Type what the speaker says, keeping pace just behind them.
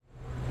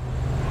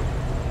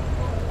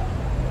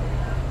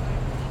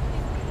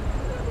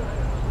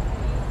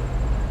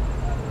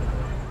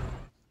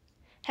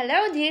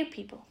Hello, dear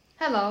people.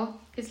 Hello,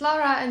 it's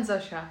Laura and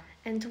Zosia.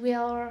 And we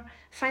are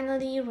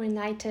finally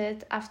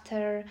reunited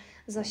after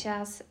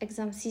Zosia's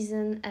exam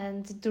season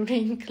and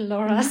during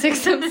Laura's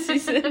exam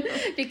season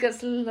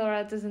because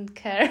Laura doesn't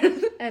care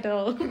at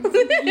all.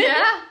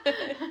 Yeah?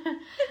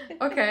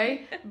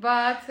 Okay,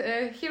 but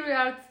here we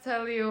are to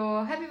tell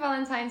you Happy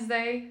Valentine's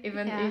Day,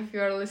 even if you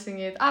are listening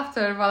it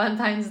after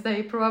Valentine's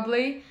Day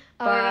probably.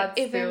 Or But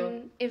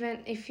still.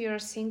 even if you're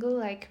single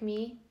like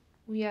me,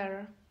 we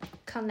are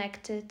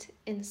connected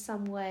in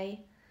some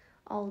way.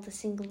 All the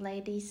single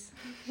ladies.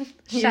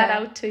 Shout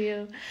out to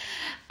you.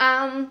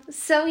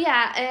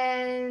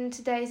 In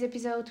today's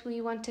episode we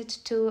wanted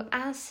to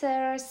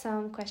answer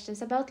some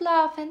questions about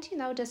love and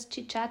just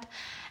chit chat.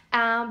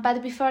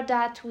 But before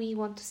that we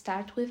want to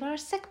start with our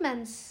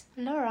segments.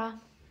 Laura.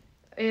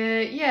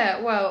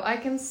 I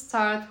can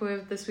start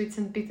with the sweets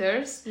and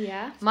bitters.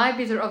 Yeah. My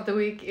bitter of the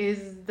week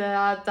is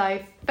that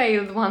I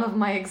failed one of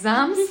my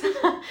exams.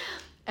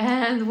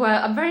 And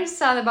I'm very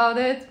sad about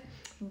it.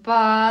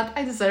 But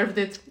I deserved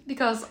it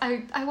because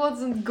I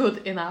wasn't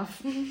good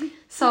enough.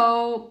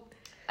 So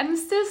I'm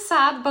still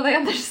sad, but I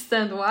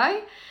understand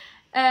why.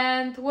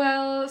 And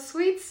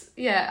sweets,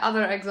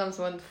 other exams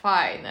went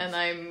fine and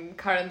I'm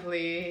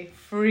currently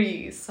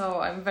free. So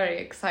I'm very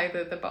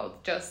excited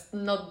about just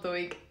not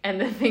doing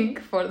anything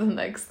for the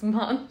next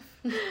month.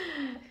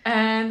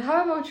 And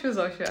how about you,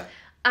 Zosia?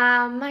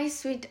 My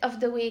sweet of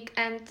the week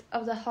and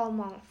of the whole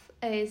month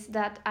is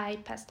that I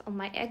passed on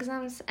my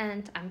exams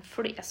and I'm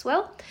free as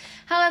well.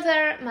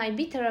 However, my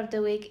bitter of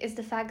the week is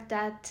the fact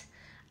that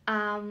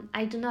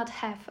I do not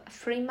have a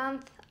free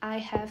month, I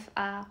have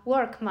a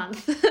work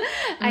month.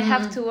 I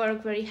have to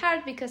work very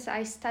hard because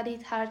I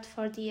studied hard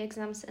for the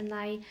exams and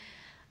I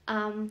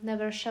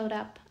never showed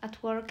up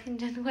at work in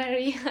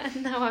January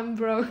and now I'm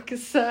broke.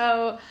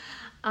 So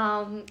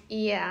I'm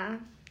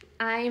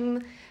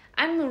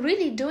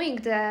really doing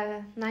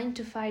the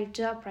 9-to-5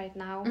 job right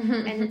now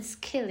and it's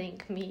killing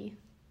me.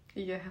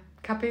 Yeah,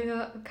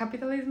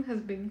 capitalism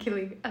has been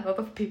killing a lot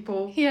of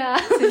people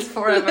since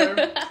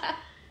forever.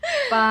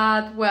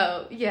 But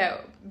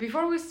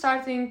before we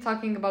starting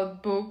talking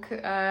about book,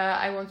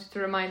 I wanted to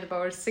remind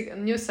about our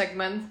new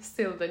segment,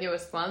 still the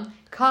newest one,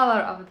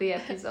 color of the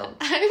episode.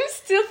 I'm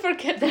still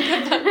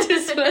forgetting about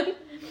this one.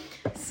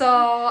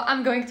 So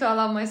I'm going to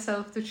allow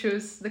myself to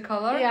choose the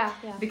color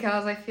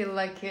because I feel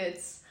like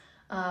it's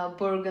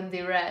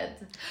burgundy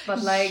red,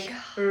 but like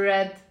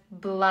red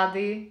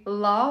bloody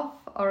love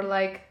or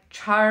like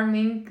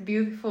charming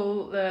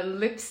beautiful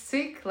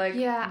lipstick, like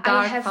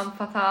dark femme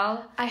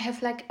fatale. I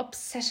have like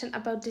obsession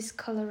about this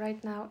color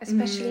right now,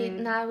 especially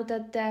now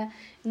that the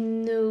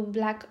new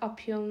Black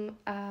Opium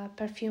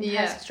perfume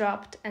has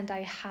dropped and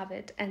I have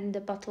it and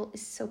the bottle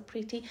is so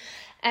pretty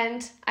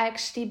and I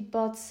actually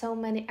bought so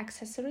many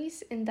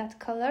accessories in that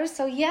color,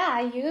 so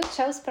you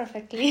chose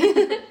perfectly.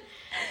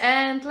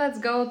 And let's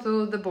go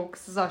to the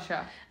books,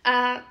 Zosia.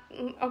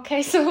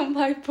 Okay, so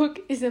my book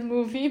is a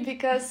movie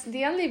because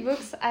the only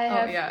books I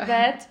have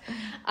read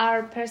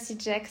are Percy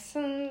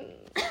Jackson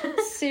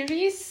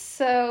series,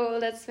 so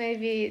let's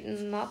maybe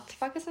not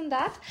focus on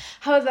that.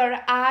 However,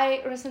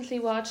 I recently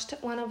watched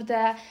one of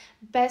the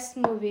best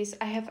movies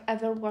I have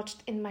ever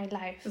watched in my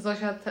life.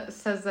 Zosia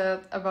says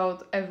that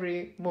about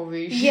every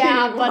movie she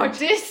but watched.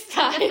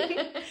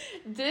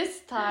 this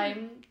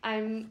time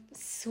I'm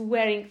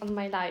swearing on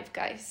my life,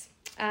 guys.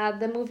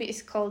 The movie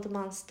is called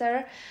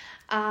Monster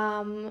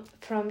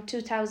from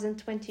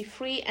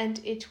 2023 and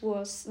it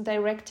was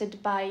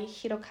directed by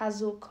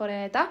Hirokazu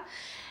Koreeda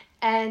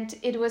and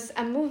it was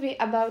a movie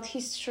about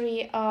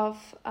history of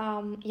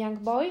young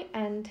boy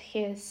and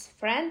his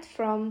friend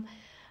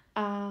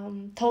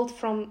told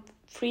from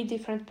 3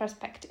 different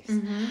perspectives.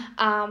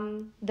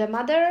 The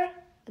mother,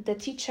 the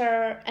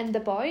teacher and the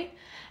boy.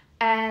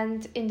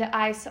 And in the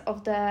eyes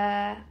of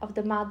the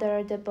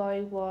mother, the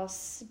boy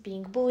was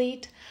being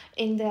bullied.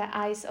 In the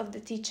eyes of the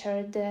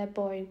teacher, the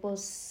boy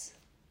was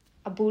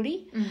a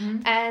bully.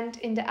 And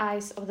in the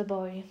eyes of the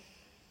boy,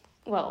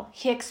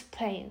 he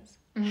explains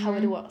how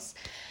it was.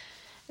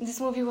 This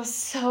movie was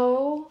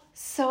so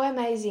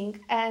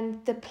amazing.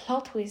 And the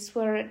plot twists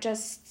were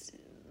just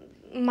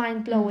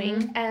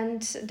mind-blowing.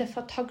 And the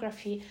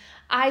photography,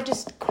 I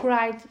just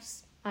cried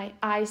my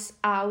eyes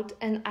out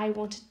and I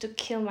wanted to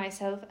kill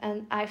myself,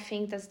 and I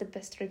think that's the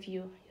best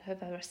review you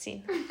have ever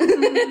seen.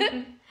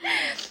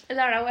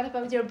 Laura, what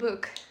about your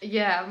book?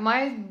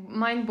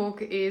 My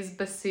book is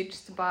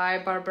Besieged by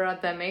Barbara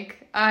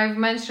Demick. I've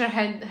mentioned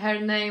her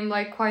name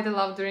like quite a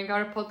lot during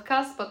our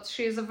podcast, but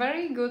she is a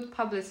very good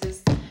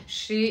publicist.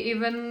 She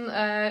even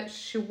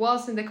she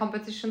was in the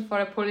competition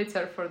for a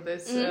Pulitzer for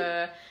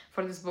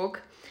this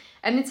book.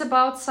 And it's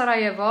about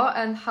Sarajevo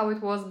and how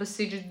it was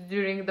besieged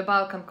during the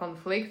Balkan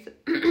conflict.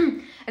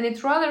 And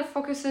it rather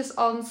focuses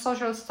on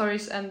social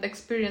stories and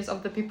experience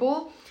of the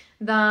people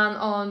than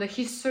on the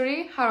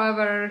history.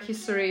 However,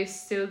 history is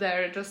still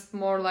there, just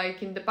more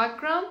like in the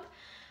background,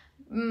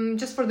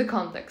 just for the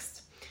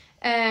context.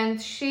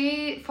 And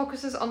she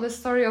focuses on the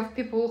story of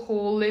people who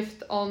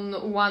lived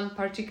on one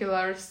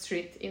particular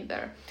street in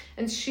there.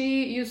 And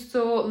she used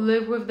to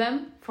live with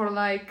them for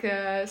like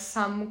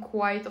some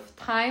quite of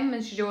time,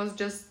 and she was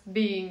just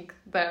being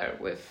there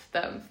with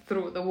them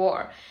through the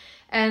war.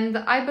 And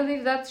I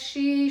believe that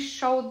she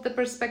showed the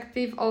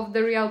perspective of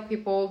the real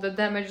people, the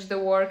damage the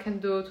war can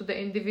do to the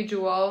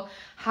individual,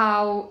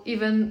 how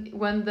even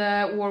when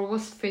the war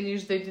was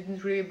finished, they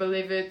didn't really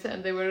believe it,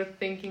 and they were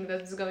thinking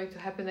that it's going to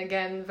happen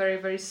again very,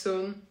 very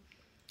soon.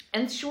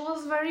 And she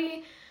was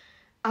very,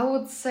 I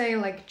would say,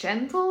 like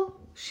gentle.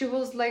 She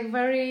was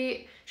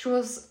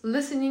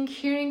listening,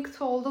 hearing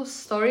to all those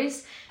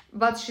stories,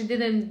 but she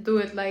didn't do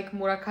it like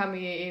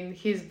Murakami in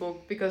his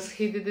book, because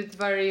he did it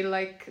very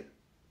like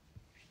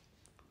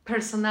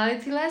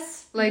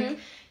personality-less. Like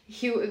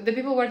the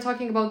people were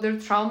talking about their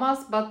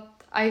traumas, but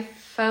I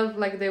felt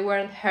like they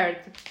weren't heard,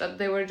 that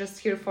they were just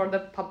here for the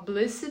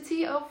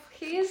publicity of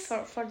his.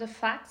 For the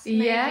facts,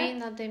 maybe,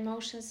 not the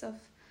emotions of...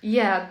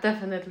 Yeah,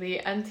 definitely.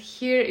 And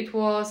here it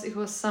was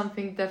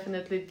something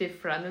definitely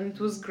different, and it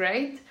was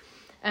great.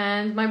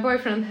 And my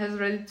boyfriend has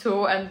read it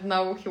too, and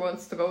now he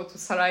wants to go to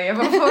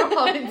Sarajevo for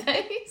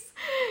holidays.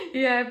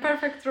 Yeah,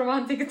 perfect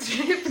romantic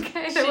trip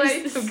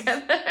getaway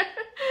together.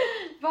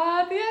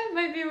 But yeah,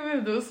 maybe we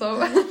will do so.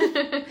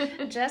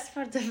 Just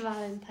for the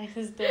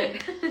Valentine's Day.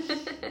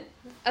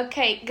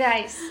 Okay,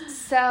 guys.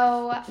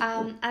 So,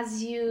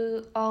 as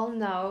you all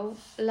know,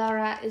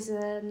 Laura is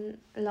in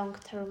a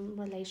long-term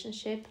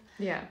relationship.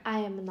 Yeah. I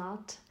am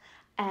not.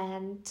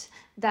 And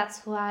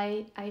that's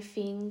why I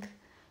think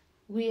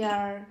we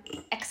are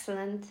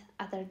excellent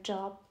at our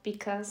job,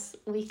 because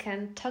we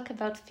can talk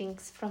about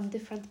things from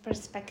different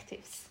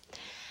perspectives.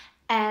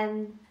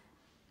 And,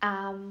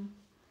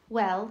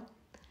 well,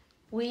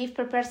 we've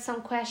prepared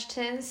some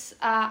questions.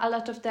 A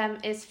lot of them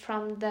is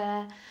from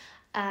the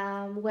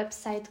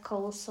website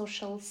called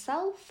Social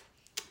Self.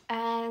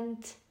 And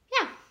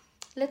yeah,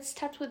 let's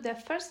start with the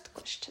first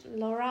question.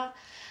 Laura,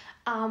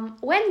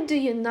 when do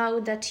you know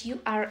that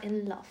you are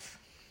in love?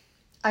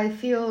 I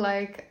feel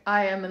like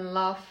I am in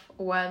love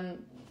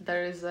when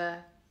there is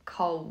a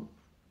calm.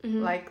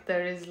 Like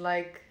there is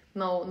like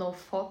no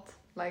thought.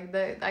 Like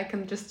I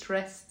can just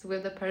rest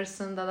with the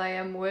person that I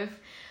am with.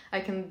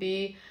 I can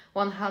be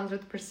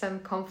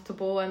 100%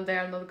 comfortable and they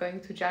are not going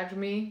to judge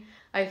me.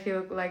 I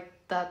feel like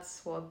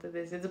that's what it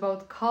is. It's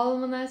about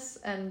calmness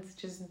and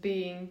just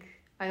being,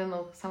 I don't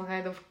know, some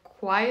kind of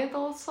quiet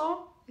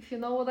also, if you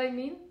know what I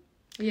mean.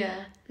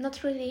 Yeah.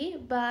 Not really,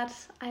 but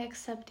I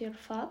accept your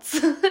thoughts.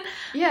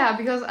 Yeah,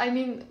 because I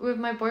mean, with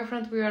my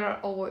boyfriend, we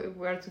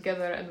are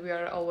together, and we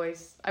are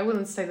always, I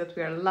wouldn't say that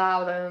we are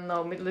loud, I don't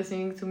know,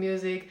 listening to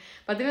music,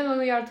 but even when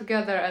we are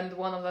together and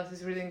one of us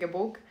is reading a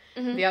book,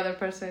 the other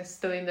person is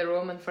still in the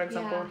room, and for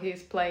example,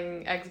 he's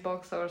playing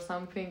Xbox or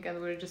something, and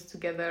we're just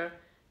together,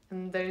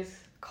 and there is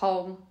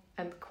calm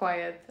and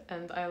quiet,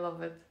 and I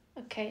love it.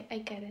 Okay, I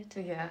get it.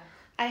 Yeah.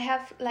 I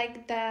have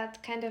like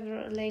that kind of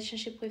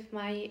relationship with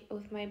my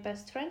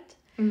best friend,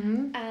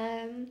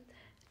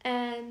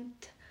 and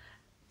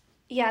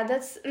yeah,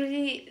 that's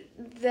really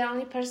the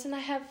only person I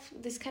have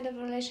this kind of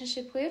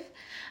relationship with,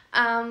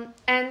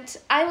 and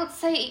I would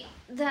say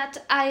that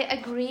I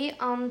agree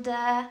on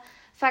the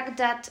fact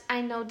that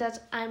I know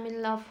that I'm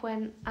in love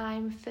when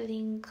I'm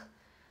feeling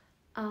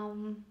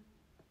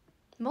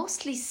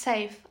mostly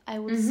safe, I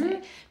would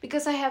say,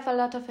 because I have a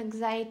lot of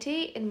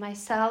anxiety in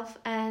myself,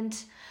 and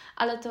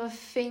a lot of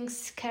things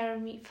scare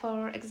me.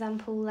 For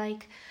example,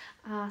 like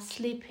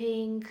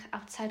sleeping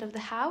outside of the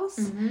house.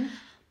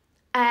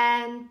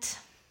 And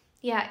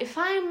yeah, if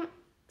I'm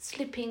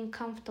sleeping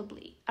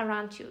comfortably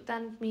around you,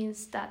 that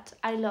means that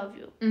I love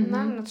you. And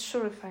I'm not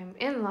sure if I'm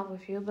in love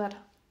with you, but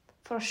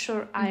for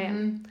sure I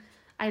am.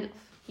 I love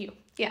you.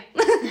 Yeah.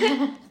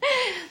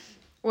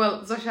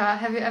 Well, Zosia,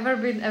 have you ever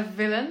been a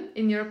villain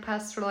in your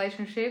past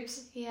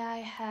relationships? Yeah, I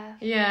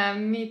have. Yeah,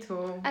 me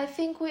too. I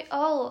think we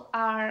all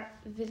are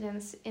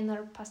villains in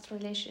our past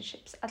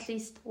relationships, at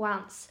least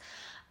once.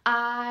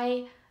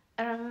 I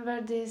remember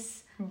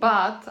this...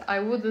 But I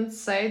wouldn't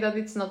say that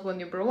it's not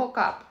when you broke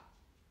up.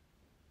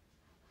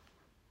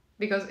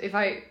 Because if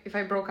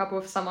I broke up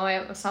with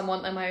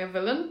someone, am I a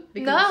villain?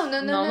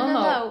 Because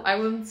No. I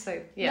wouldn't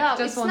say. Yeah, no,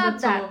 just it's not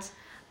that.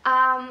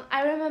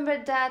 I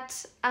remember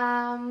that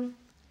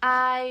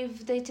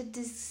I've dated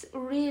this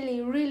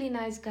really, really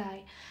nice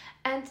guy.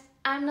 And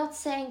I'm not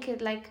saying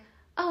it like,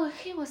 oh,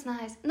 he was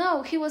nice.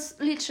 No, he was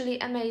literally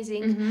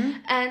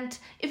amazing. And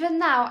even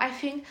now, I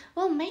think,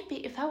 well,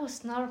 maybe if I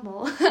was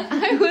normal,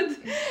 I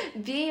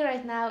would be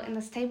right now in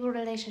a stable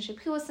relationship.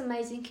 He was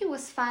amazing. He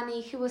was funny.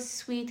 He was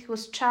sweet. He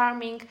was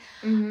charming.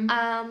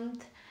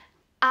 And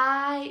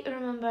I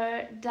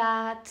remember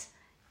that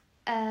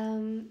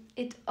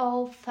it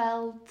all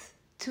felt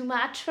too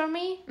much for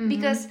me.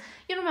 Because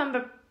you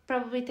remember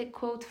probably the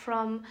quote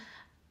from,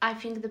 I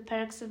think, The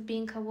Perks of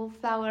Being a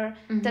Wallflower,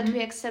 that we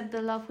accept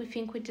the love we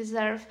think we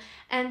deserve.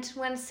 And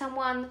when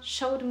someone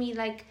showed me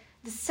like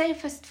the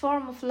safest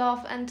form of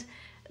love and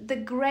the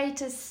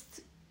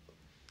greatest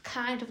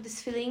kind of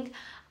this feeling,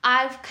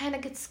 I've kind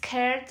of get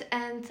scared,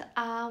 and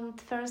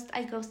first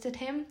I ghosted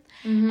him,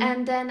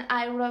 and then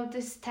I wrote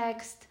this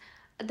text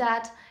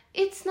that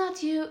it's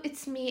not you,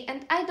 it's me,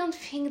 and I don't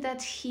think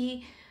that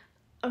he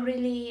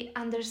really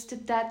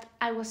understood that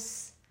I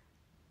was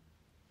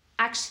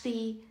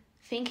actually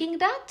thinking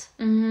that.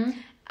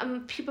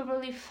 He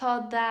probably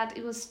thought that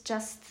it was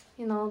just,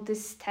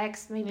 this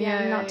text, maybe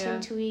I'm not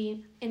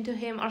into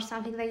him or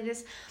something like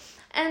this.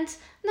 And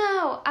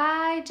no,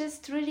 I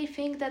just really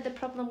think that the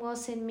problem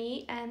was in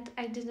me, and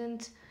I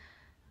didn't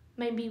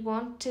maybe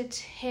wanted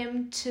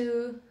him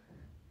to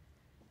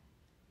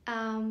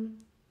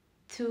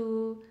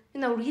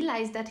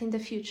realize that in the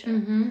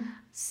future.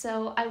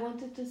 So I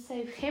wanted to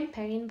save him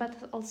pain,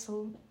 but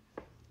also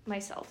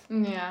myself.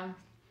 Yeah.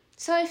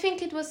 So I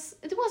think it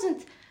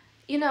wasn't,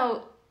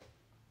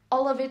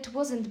 all of it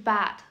wasn't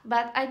bad,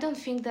 but I don't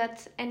think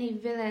that any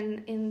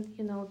villain in,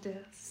 the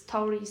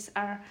stories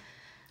are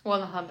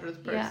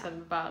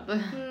 100% bad.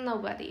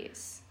 Nobody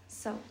is.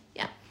 So,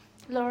 yeah.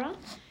 Laura?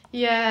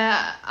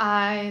 Yeah,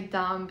 I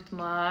dumped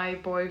my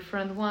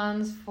boyfriend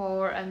once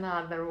for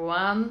another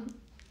one,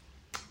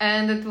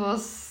 and it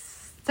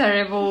was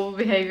terrible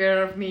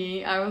behavior of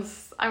me. I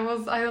was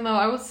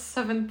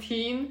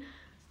 17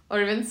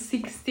 or even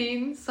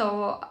 16,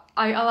 so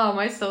I allow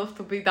myself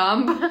to be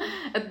dumb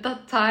at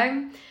that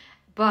time.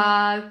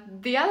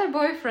 But the other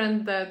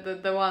boyfriend,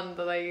 the one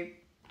that I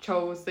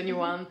chose, the new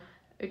one,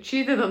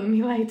 cheated on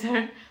me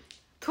later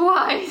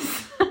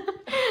twice.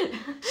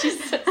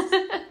 Jesus.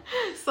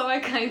 So I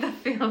kind of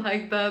feel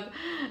like that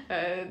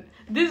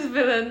this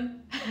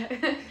villain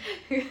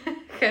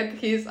had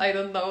his, I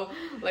don't know,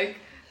 like,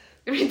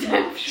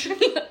 redemption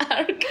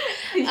arc.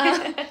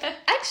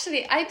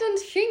 Actually, I don't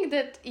think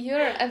that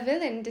you're a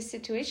villain in this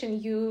situation.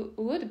 You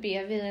would be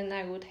a villain.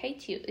 I would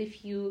hate you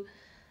if you...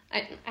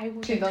 I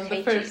wouldn't cheat on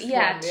hate the first you.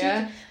 Yeah, one,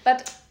 yeah.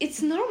 But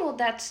it's normal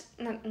that...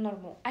 Not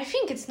normal. I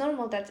think it's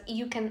normal that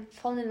you can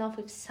fall in love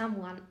with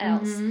someone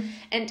else.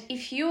 And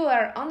if you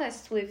are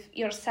honest with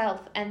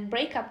yourself and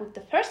break up with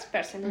the first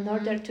person in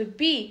order to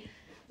be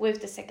with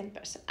the second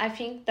person, I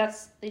think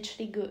that's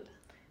literally good.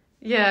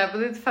 Yeah,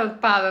 but it felt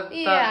bad at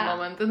that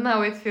moment. And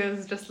now it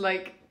feels just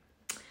like...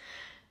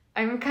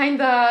 I'm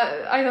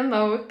kinda... I don't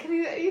know.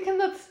 You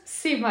cannot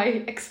see my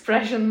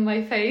expression on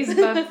my face,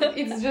 but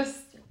it's just...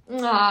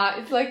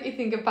 it's like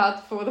eating a bad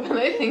food when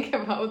I think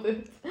about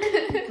it.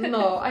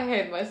 No, I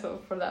hate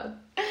myself for that.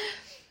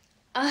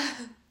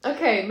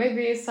 Okay,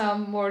 maybe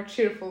some more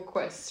cheerful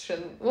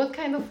question. What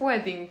kind of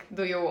wedding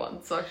do you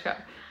want,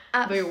 Zosia?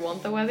 Do you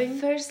want a wedding?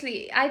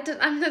 Firstly,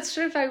 I'm not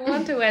sure if I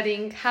want a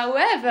wedding.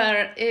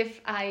 However, if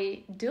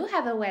I do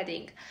have a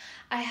wedding,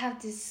 I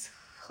have this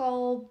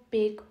whole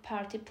big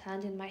party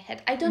planned in my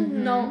head. I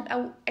don't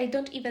know. I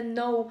don't even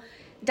know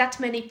that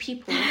many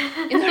people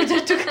in order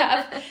to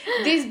have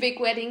this big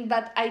wedding,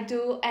 but I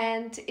do,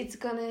 and it's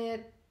gonna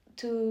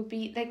to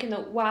be like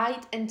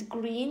white and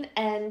green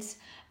and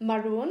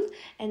maroon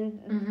and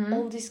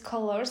all these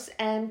colors,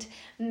 and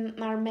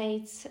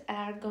mermaids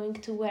are going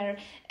to wear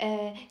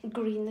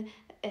green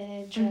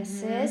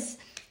dresses,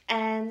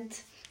 and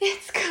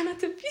it's gonna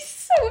to be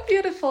so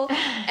beautiful.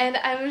 And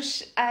I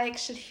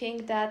actually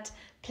think that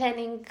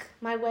planning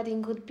my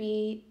wedding would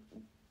be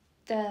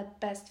the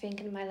best thing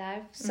in my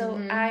life. So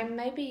I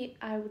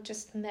would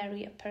just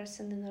marry a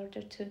person in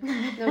order to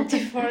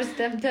divorce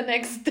them the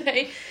next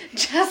day,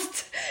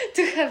 just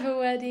to have a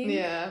wedding.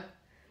 Yeah.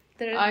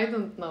 I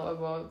don't know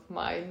about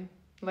mine.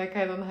 Like,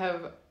 I don't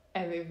have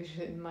any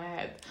vision in my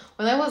head.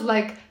 When I was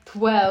like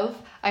 12,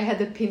 I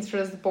had a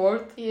Pinterest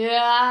board.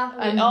 Yeah,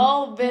 we've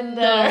all been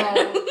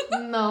there.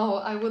 No,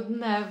 I would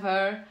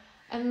never.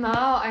 And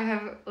now I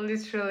have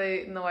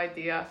literally no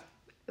idea.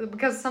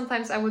 Because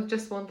sometimes I would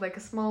just want like a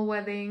small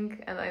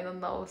wedding and I don't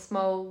know,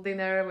 small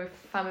dinner with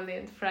family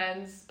and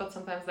friends, but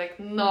sometimes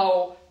like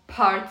no,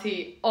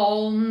 party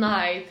all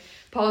night,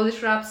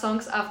 Polish rap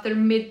songs after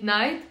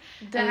midnight.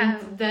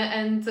 Damn.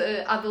 And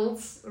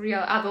adults,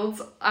 real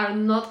adults, are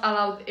not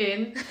allowed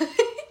in.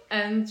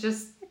 And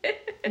just,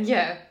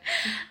 yeah.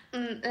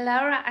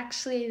 Laura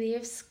actually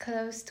lives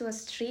close to a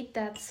street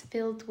that's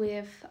filled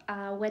with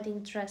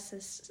wedding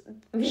dresses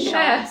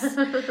shops.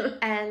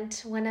 And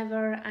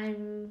whenever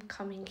I'm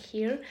coming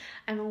here,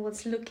 I'm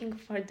always looking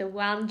for the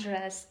one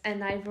dress,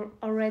 and I've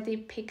already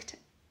picked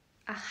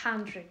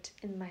 100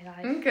 in my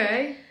life.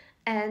 Okay.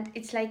 And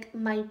it's like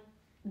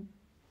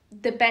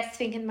the best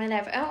thing in my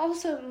life. I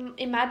also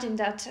imagine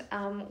that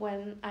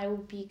when I will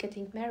be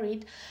getting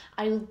married,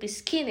 I will be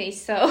skinny.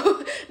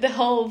 So the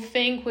whole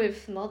thing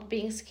with not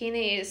being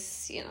skinny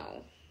is,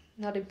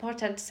 not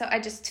important. So I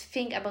just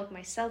think about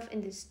myself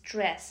in this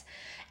dress.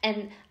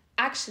 And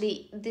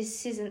actually, this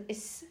season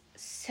is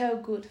so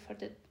good for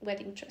the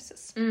wedding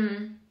dresses.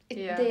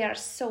 They are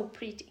so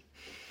pretty.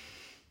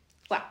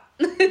 Wow.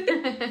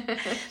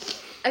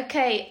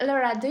 Okay,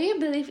 Laura, do you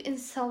believe in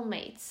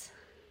soulmates?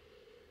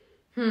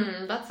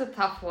 That's a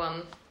tough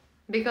one,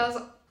 because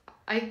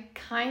I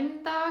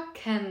kinda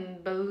can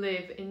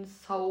believe in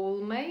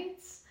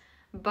soulmates,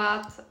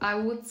 but I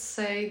would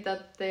say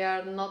that they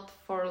are not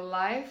for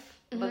life,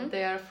 but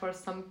they are for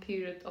some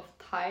period of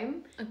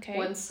time. Okay.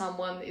 When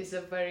someone is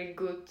a very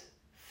good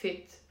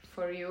fit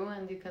for you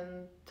and you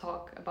can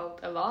talk about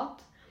a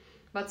lot.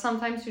 But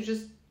sometimes you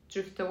just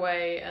drift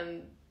away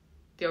and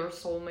your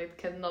soulmate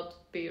cannot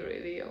be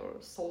really your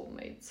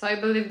soulmate. So I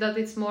believe that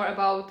it's more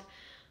about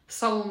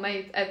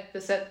soulmate at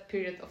the set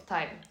period of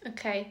time.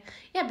 Okay.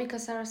 Yeah,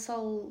 because our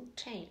soul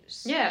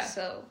changes. Yeah.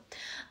 So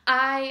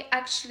I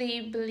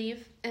actually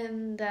believe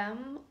in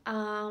them.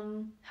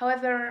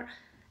 However,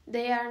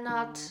 they are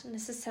not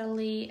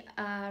necessarily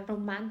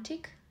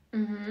romantic.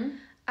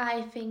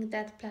 I think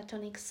that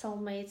platonic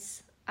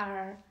soulmates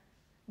are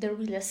the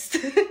realest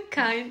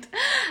kind.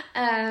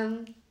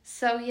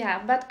 So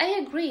yeah, but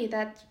I agree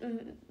that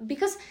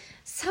because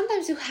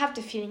sometimes you have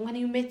the feeling when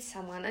you meet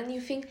someone and you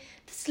think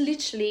that's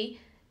literally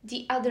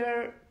the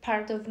other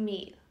part of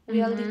me.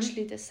 We are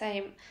literally the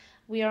same.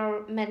 We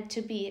are meant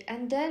to be.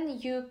 And then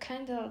you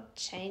kind of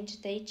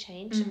change, they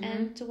change,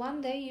 and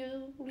one day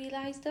you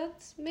realize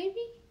that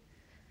maybe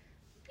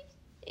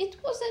it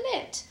wasn't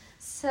it.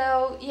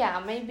 So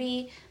yeah,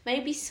 maybe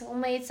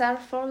soulmates are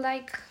for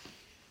like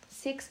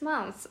 6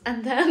 months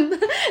and then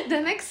the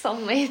next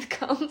soulmate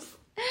comes.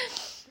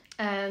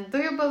 And do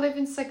you believe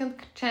in second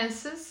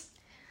chances?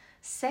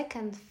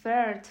 Second,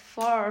 third,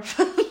 fourth.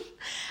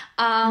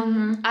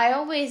 I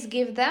always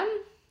give them,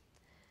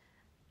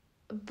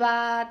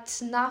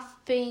 but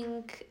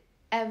nothing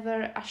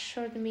ever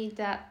assured me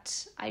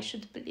that I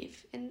should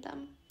believe in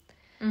them.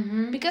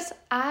 Because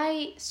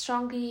I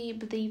strongly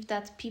believe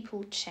that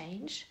people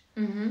change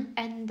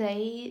and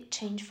they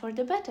change for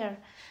the better.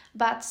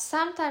 But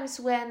sometimes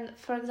when,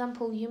 for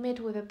example, you meet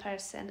with a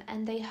person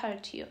and they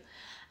hurt you,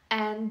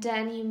 and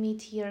then you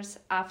meet years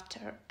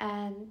after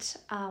and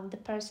the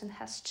person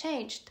has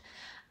changed,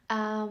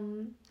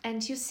 and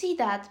you see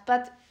that,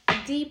 but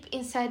deep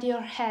inside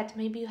your head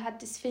maybe you had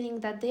this feeling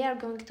that they are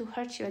going to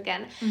hurt you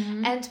again,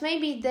 and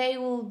maybe they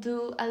will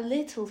do a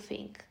little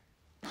thing,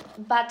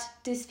 but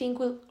this thing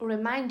will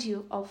remind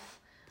you of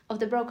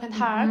the broken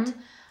heart,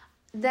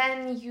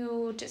 then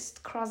you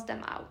just cross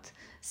them out.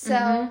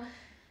 So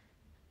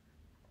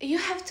you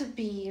have to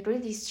be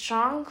really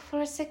strong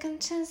for a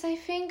second chance, I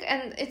think.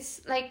 And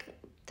it's like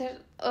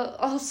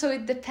also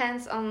it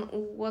depends on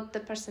what the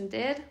person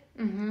did,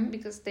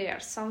 because there are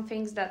some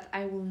things that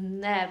I will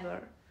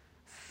never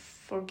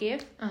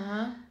forgive.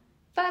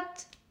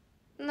 But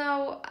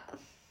no,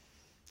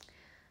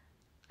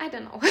 I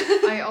don't know.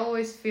 I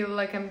always feel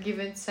like I'm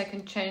given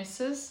second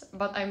chances,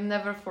 but I'm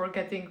never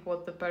forgetting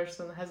what the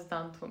person has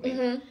done to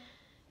me.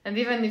 And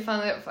even if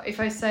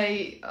I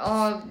say,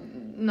 oh,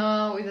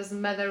 no, it doesn't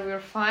matter, we're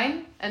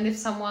fine. And if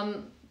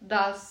someone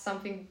does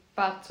something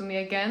bad to me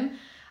again,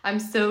 I'm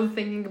still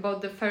thinking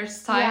about the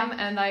first time,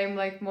 and I'm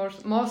like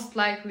most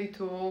likely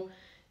to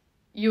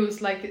use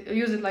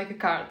it like a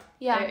card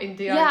in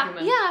the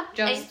argument.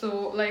 Just to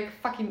like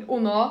fucking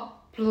Uno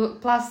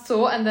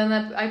 +2, and then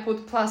I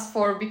put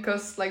 +4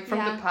 because like from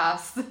the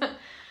past.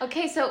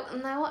 Okay, so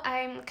now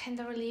I'm kind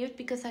of relieved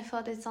because I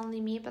thought it's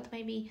only me, but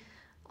maybe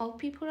all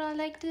people are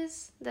like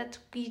this, that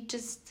we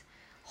just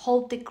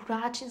hold the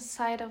grudge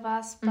inside of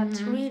us,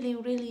 but really,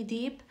 really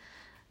deep.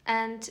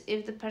 And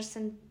if the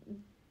person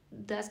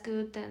does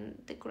good, then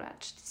the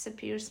grudge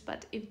disappears.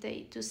 But if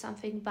they do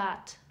something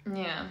bad,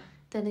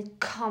 then it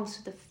comes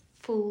with the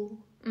full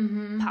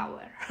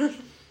power.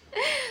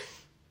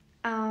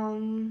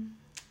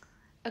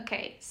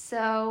 Okay,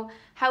 so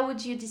how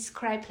would you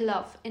describe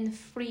love in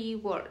 3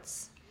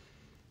 words?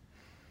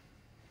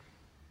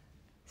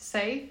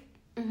 Safe.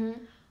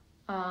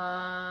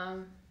 I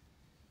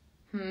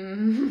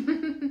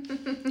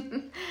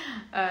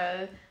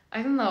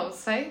don't know,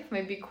 safe,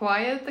 maybe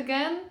quiet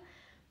again,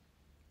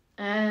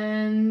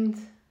 and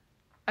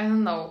I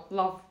don't know,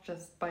 love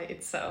just by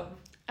itself.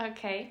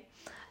 Okay,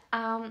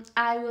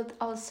 I would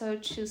also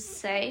choose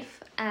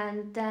safe,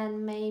 and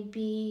then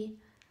maybe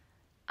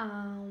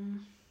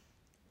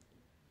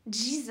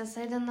Jesus,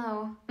 I don't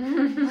know.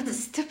 What a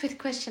stupid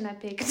question I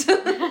picked.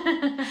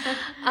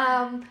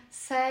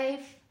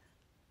 Safe.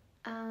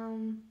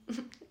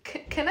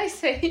 Can I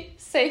say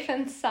safe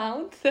and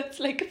sound? That's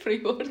like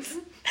 3 words.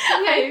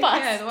 Yeah, you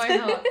can. Why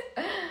not?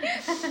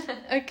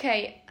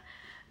 Okay.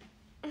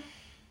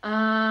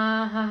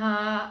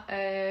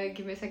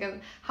 Give me a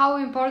second. How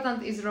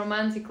important is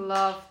romantic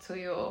love to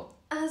you?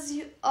 As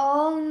you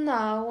all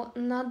know,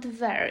 not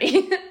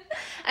very.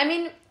 I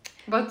mean...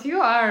 But you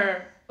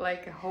are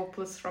like a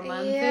hopeless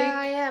romantic. Yeah,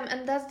 I am.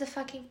 And that's the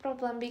fucking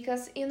problem.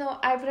 Because,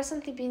 I've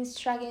recently been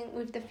struggling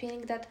with the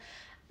feeling that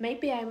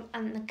maybe I'm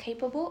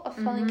incapable of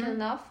falling in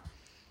love,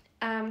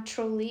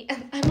 truly.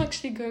 And I'm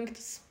actually going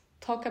to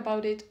talk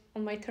about it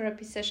on my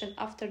therapy session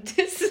after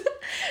this.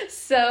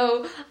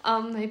 So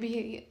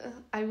maybe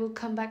I will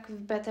come back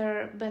with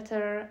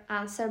better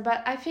answer.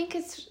 But I think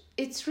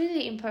it's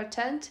really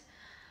important.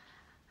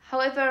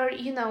 However,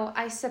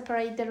 I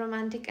separate the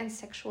romantic and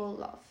sexual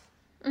love.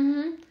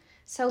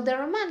 So the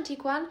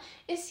romantic one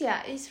is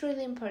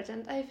really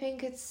important. I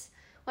think it's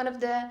one of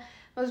the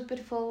most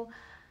beautiful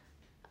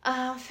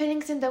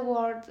feelings in the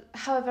world.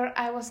 However,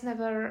 I was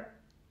never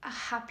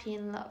happy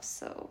in love,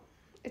 so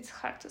It's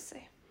hard to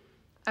say.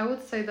 I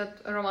would say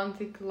that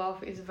romantic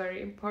love is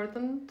very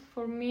important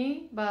for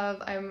me,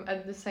 but I'm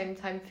at the same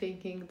time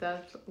thinking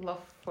that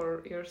love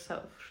for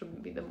yourself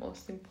should be the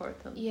most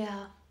important.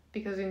 Yeah.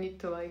 Because you need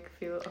to like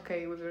feel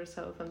okay with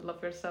yourself and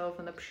love yourself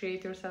and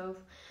appreciate yourself,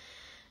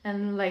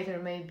 and later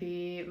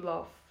maybe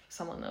love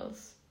someone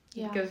else.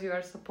 Yeah. Because you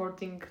are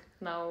supporting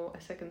now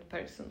a second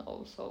person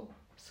also.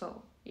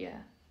 So yeah.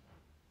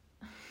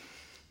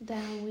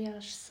 Damn, we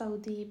are so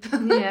deep.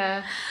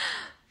 Yeah.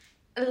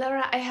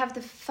 Laura, I have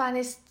the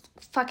funniest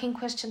fucking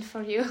question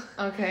for you.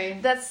 Okay.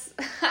 That's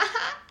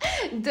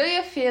do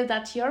you feel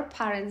that your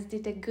parents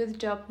did a good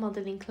job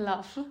modeling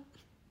love?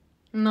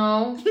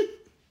 No.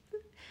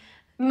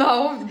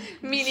 No.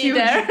 Me Huge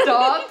neither.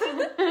 dot.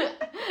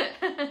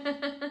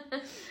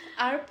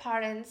 Our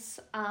parents,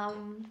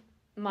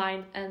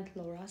 mine and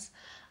Laura's,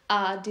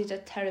 did a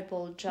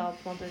terrible job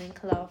modeling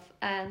love,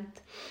 and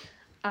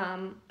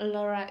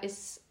Laura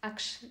is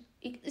actually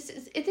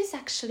it is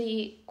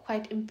actually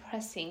quite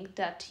impressive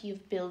that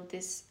you've built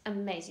this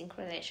amazing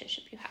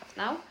relationship you have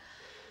now.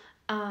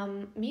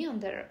 Me on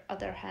the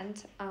other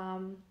hand,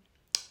 I'm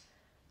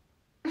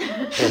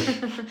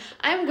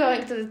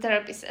going to the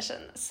therapy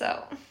session,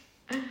 so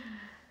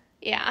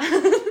yeah.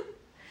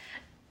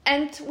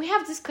 And we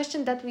have this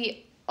question that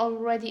we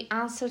already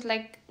answered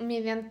like a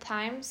million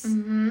times.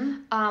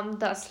 Mm-hmm.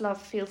 Does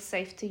love feel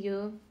safe to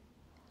you?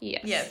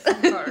 Yes. Yes,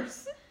 of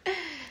course.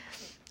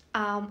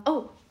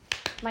 Oh,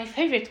 my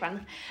favorite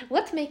one.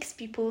 What makes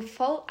people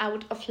fall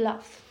out of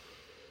love?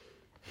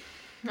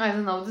 I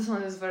don't know. This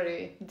one is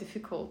very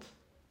difficult.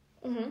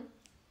 Mm-hmm.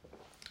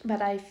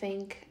 But I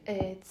think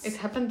It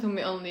happened to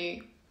me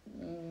only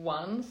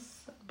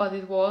once, but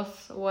it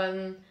was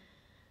when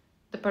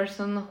the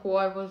person who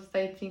I was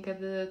dating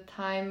at the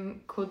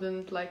time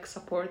couldn't like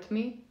support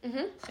me,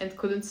 and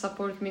couldn't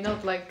support me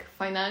not like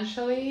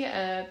financially,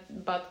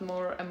 but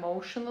more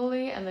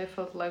emotionally, and I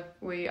felt like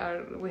we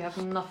have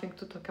nothing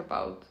to talk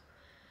about,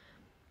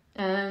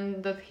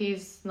 and that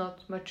he's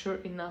not mature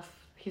enough.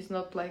 He's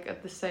not like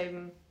at the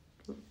same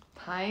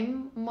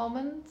time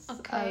moments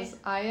as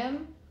I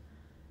am.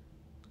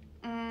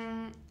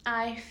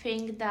 I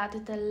think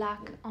that the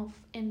lack of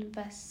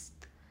invest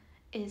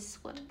is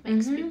what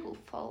makes people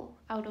fall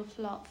out of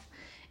love.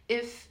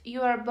 If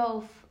you are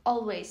both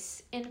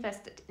always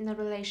invested in a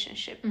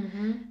relationship,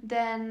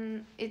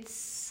 then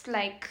it's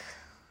like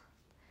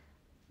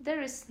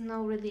there is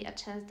no really a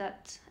chance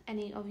that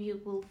any of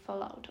you will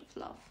fall out of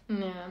love.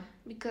 Yeah.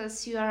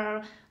 Because you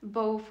are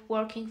both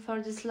working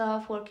for this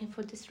love, working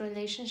for this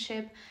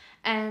relationship,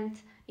 and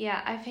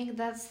yeah, I think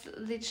that's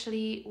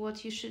literally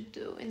what you should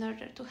do in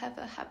order to have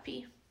a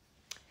happy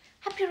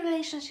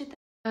relationship.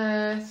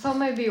 So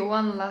maybe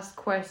one last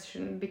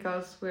question,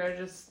 because we are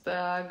just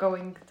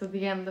going to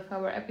the end of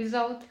our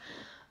episode.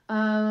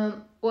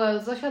 Well,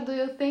 Zosia, do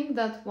you think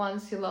that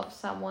once you love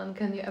someone,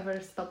 can you ever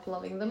stop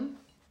loving them?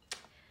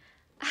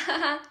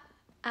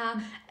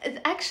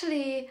 It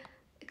actually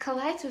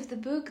collides with the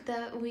book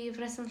that we've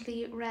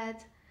recently read,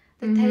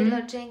 the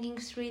Taylor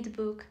Jenkins Reid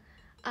book,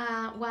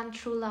 One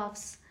True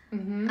Loves.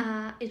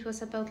 It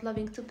was about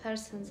loving two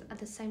persons at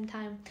the same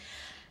time.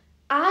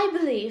 I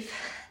believe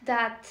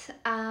that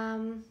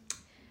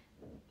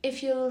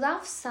if you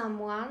love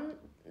someone,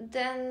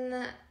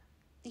 then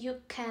you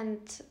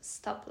can't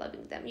stop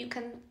loving them. You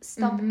can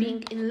stop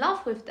being in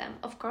love with them,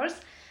 of course,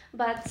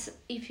 but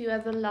if you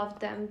ever love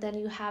them, then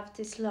you have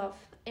this love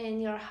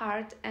in your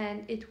heart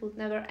and it will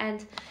never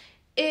end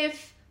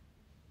if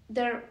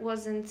there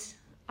wasn't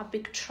a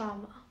big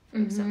trauma, for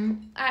example.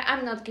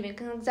 I'm not giving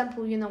an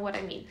example, you know what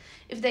I mean.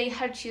 If they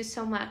hurt you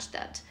so much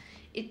that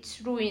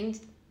it ruined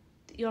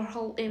your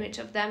whole image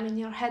of them in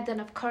your head, then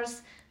of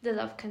course the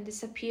love can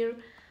disappear.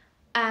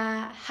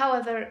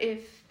 However,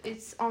 if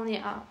it's only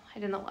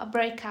a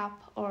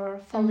breakup or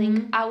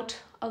falling out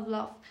of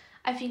love,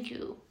 I think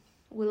you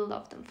will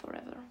love them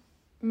forever.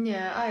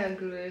 Yeah, I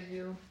agree with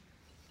you.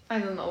 I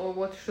don't know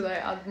what should I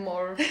add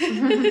more,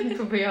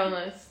 to be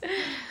honest.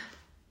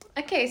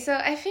 Okay, so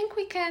I think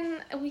we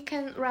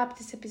can wrap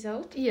this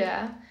episode.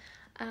 Yeah.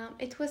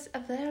 It was a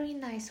very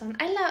nice one.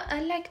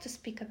 I like to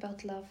speak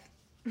about love.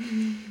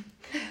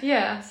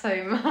 Yeah,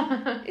 same.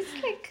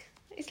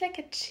 It's like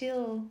a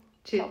chill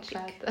Chit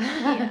chat.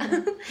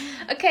 Yeah.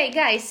 Okay,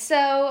 guys.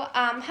 So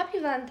happy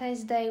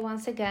Valentine's Day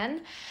once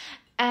again,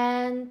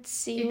 and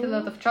see you. Eat a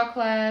lot of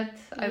chocolate.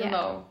 I don't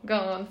know. Go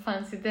on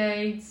fancy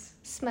dates.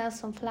 Smell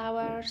some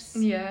flowers.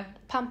 Yeah.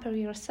 Pamper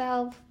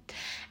yourself,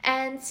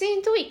 and see you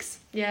in 2 weeks.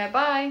 Yeah.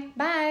 Bye.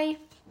 Bye.